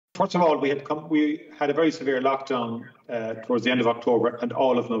First of all, we had a very severe lockdown towards the end of October and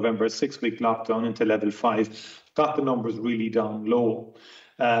all of November, a 6-week lockdown into level 5, got the numbers really down low.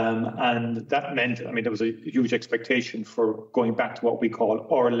 And that meant, I mean, there was a huge expectation for going back to what we call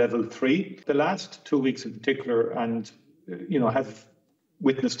our level 3. The last 2 weeks in particular, and, have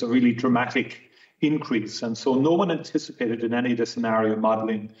witnessed a really dramatic increase. And so no one anticipated in any of the scenario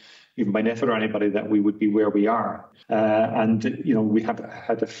modelling, even by NEFIT or anybody, that we would be where we are. We have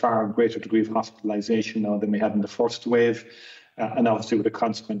had a far greater degree of hospitalisation now than we had in the first wave. And obviously with a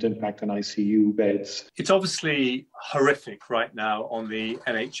consequent impact on ICU beds. It's obviously horrific right now on the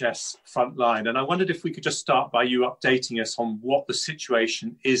NHS front line. And I wondered if we could just start by you updating us on what the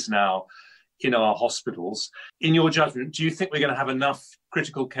situation is now in our hospitals. In your judgment, do you think we're going to have enough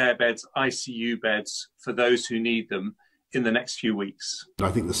critical care beds, ICU beds, for those who need them in the next few weeks?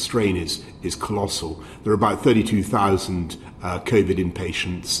 I think the strain is colossal. There are about 32,000 COVID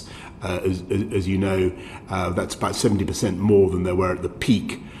inpatients. As you know, that's about 70% more than there were at the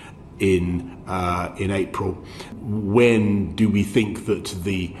peak in April. When do we think that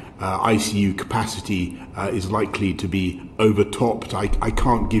the ICU capacity is likely to be overtopped? I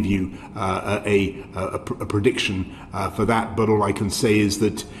can't give you a prediction for that, but all I can say is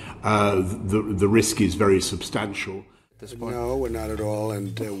that the risk is very substantial. No, we're not at all,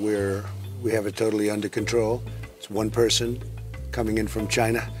 and we have it totally under control. It's one person coming in from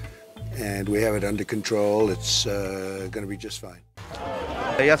China, and we have it under control. It's going to be just fine.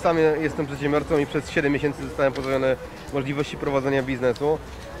 Ja sam jestem przedsiębiorcą i przez 7 miesięcy zostałem pozbawiony możliwości prowadzenia biznesu.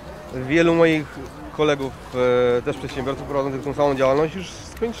 Wielu moich kolegów, też przedsiębiorców prowadzących tą samą działalność, już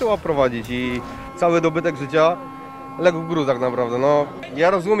skończyło prowadzić i cały dobytek życia legł w gruzach naprawdę. No, ja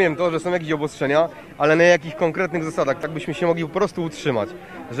rozumiem to, że są jakieś obostrzenia, ale na jakich konkretnych zasadach, tak byśmy się mogli po prostu utrzymać,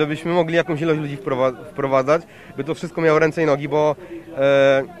 żebyśmy mogli jakąś ilość ludzi wprowadzać, by to wszystko miało ręce i nogi, bo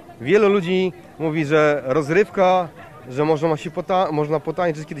wielu ludzi mówi, że rozrywka, że można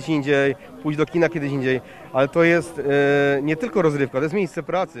potańczyć kiedyś indziej, pójść do kina kiedyś indziej, ale to jest nie tylko rozrywka, to jest miejsce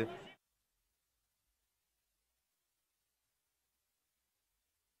pracy.